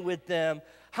serving with them.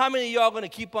 How many of y'all are going to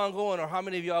keep on going, or how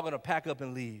many of y'all are going to pack up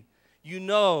and leave? You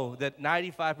know that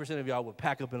 95% of y'all will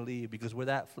pack up and leave because we're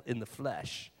that in the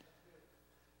flesh.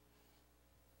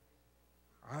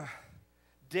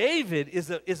 David is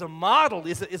a model,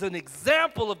 is an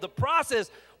example of the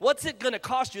process. What's it going to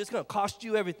cost you? It's going to cost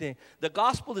you everything. The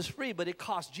gospel is free, but it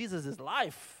cost Jesus his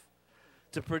life.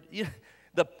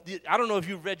 I don't know if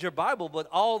you've read your Bible, but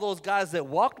all those guys that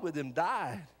walked with him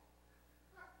died.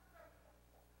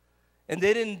 And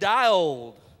they didn't die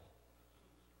old.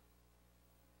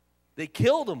 They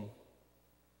killed him.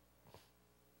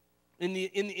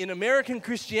 In American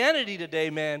Christianity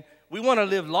today, man, we want to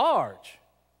live large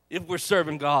if we're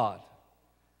serving God.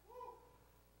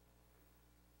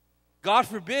 God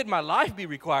forbid my life be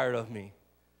required of me.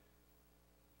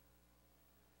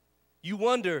 You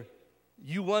wonder,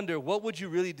 what would you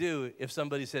really do if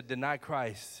somebody said, deny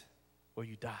Christ or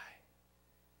you die?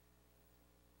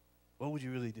 What would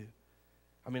you really do?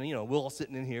 I mean, we're all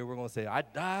sitting in here, we're going to say, I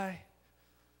die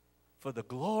for the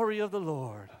glory of the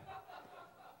Lord.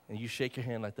 And you shake your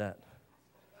hand like that.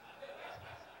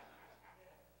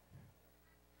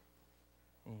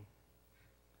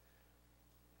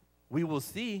 We will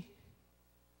see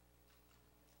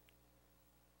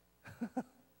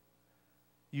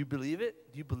You believe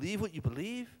it? Do you believe what you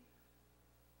believe?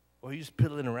 Or are you just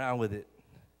piddling around with it?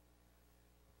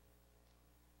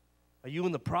 Are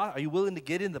you willing to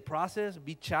get in the process,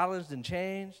 be challenged and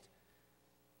changed?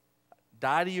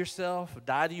 Die to yourself,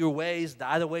 die to your ways,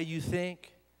 die the way you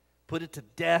think. Put it to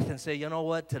death and say, you know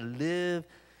what? To live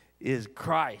is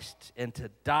Christ, and to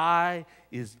die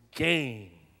is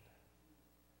gain.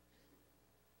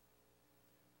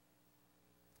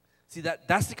 See,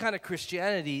 that's the kind of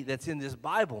Christianity that's in this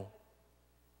Bible.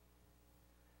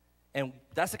 And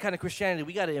that's the kind of Christianity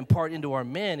we got to impart into our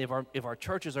men if our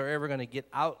churches are ever going to get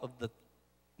out of the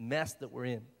mess that we're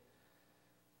in.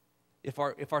 If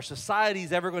our society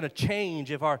is ever going to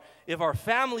change, if our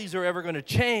families are ever going to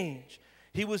change.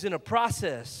 He was in a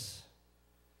process.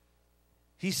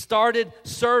 He started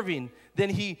serving, then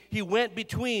he went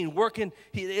between working.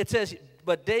 It says,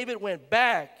 but David went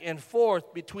back and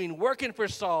forth between working for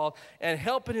Saul and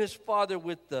helping his father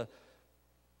with the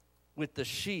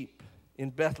sheep in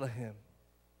Bethlehem.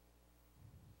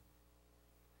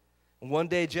 And one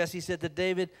day Jesse said to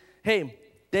David, hey,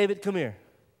 David, come here.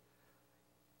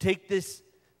 Take these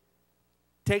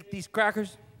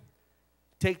crackers,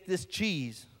 take this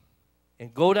cheese,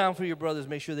 and go down for your brothers,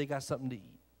 make sure they got something to eat.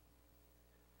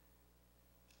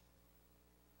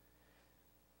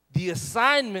 The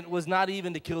assignment was not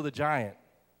even to kill the giant,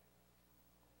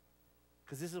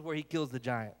 because this is where he kills the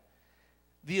giant.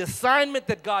 The assignment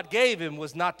that God gave him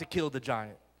was not to kill the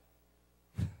giant.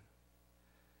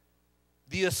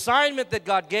 The assignment that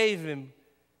God gave him,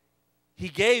 he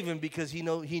gave him because he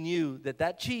knew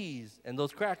that cheese and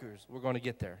those crackers were going to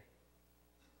get there.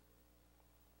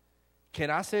 Can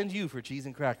I send you for cheese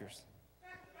and crackers?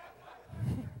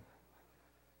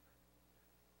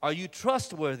 Are you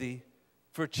trustworthy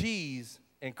for cheese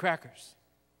and crackers?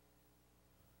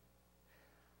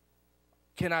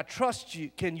 Can I trust you?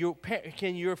 Can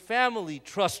your family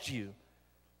trust you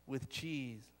with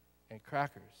cheese and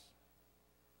crackers?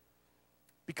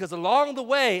 Because along the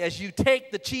way, as you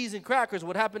take the cheese and crackers,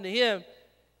 what happened to him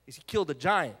is he killed a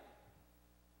giant.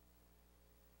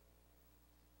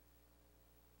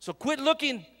 So quit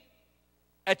looking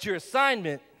at your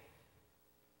assignment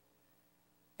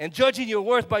and judging your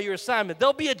worth by your assignment.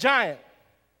 There'll be a giant.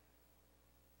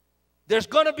 There's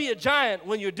going to be a giant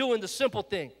when you're doing the simple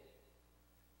thing.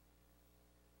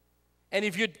 And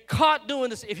if you're caught doing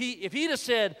this, if he'd have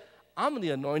said, I'm the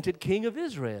anointed king of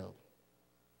Israel,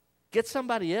 get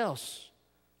somebody else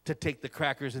to take the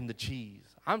crackers and the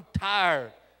cheese. I'm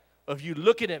tired of you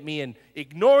looking at me and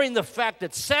ignoring the fact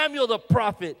that Samuel the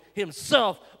prophet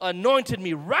himself anointed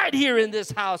me right here in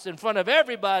this house in front of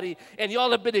everybody, and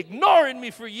y'all have been ignoring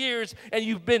me for years, and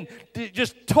you've been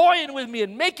just toying with me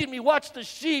and making me watch the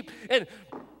sheep. And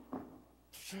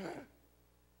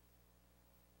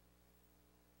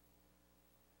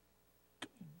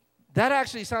that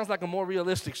actually sounds like a more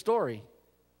realistic story.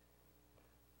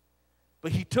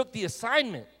 But he took the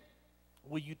assignment.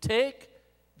 Will you take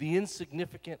the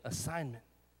insignificant assignment?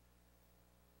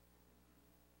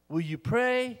 Will you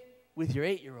pray with your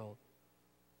 8-year-old?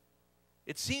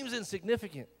 It seems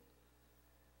insignificant.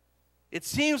 It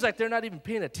seems like they're not even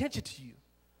paying attention to you.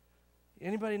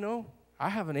 Anybody know? I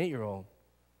have an 8-year-old.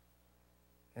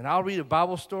 And I'll read a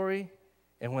Bible story,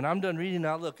 and when I'm done reading,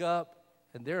 I'll look up,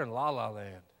 and they're in La La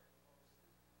Land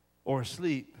or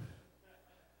asleep.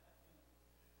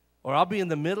 Or I'll be in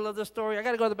the middle of the story. I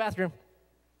got to go to the bathroom.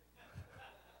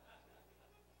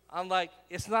 I'm like,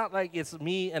 it's not like it's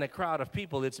me and a crowd of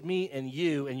people. It's me and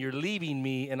you're leaving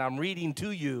me, and I'm reading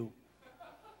to you.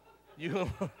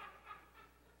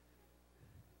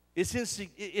 It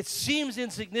seems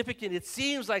insignificant. It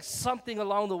seems like something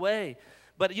along the way.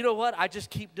 But you know what? I just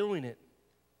keep doing it.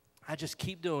 I just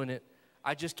keep doing it.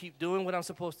 I just keep doing what I'm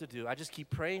supposed to do. I just keep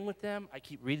praying with them. I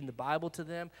keep reading the Bible to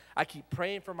them. I keep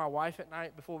praying for my wife at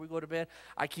night before we go to bed.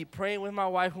 I keep praying with my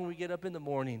wife when we get up in the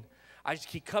morning. I just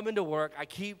keep coming to work. I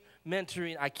keep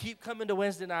mentoring. I keep coming to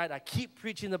Wednesday night. I keep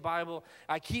preaching the Bible.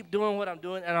 I keep doing what I'm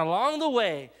doing. And along the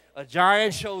way, a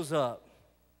giant shows up.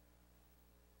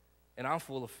 And I'm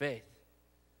full of faith.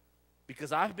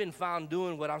 Because I've been found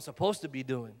doing what I'm supposed to be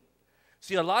doing.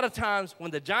 See, a lot of times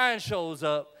when the giant shows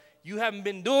up, you haven't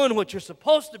been doing what you're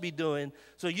supposed to be doing,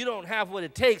 so you don't have what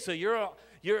it takes. So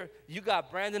you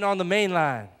got Brandon on the main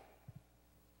line.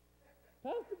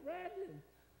 Pastor Brandon,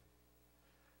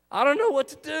 I don't know what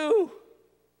to do.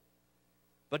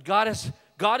 But God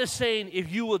is saying,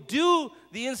 if you will do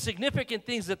the insignificant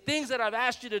things, the things that I've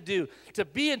asked you to do, to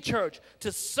be in church,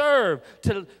 to serve,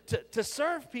 to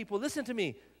serve people. Listen to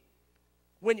me.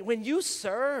 When you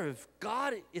serve,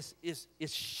 God is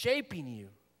shaping you.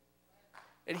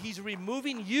 And he's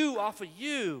removing you off of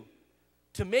you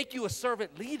to make you a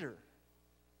servant leader.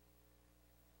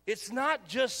 It's not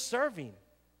just serving.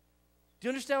 Do you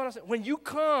understand what I'm saying? When you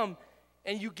come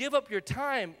and you give up your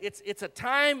time, it's a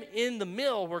time in the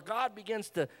mill where God begins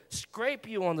to scrape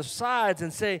you on the sides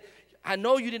and say, I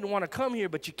know you didn't want to come here,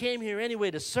 but you came here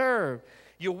anyway to serve.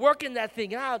 You're working that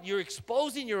thing out. You're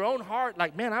exposing your own heart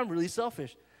like, man, I'm really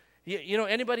selfish. You know,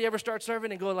 anybody ever start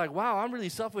serving and go like, wow, I'm really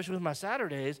selfish with my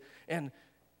Saturdays? And,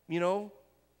 you know,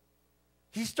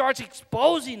 he starts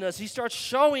exposing us. He starts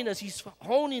showing us. He's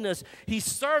honing us. He's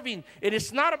serving. And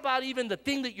it's not about even the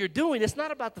thing that you're doing. It's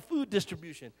not about the food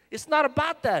distribution. It's not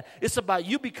about that. It's about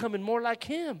you becoming more like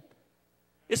him.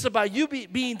 It's about you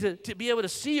to be able to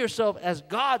see yourself as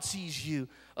God sees you,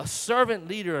 a servant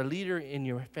leader, a leader in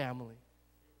your family.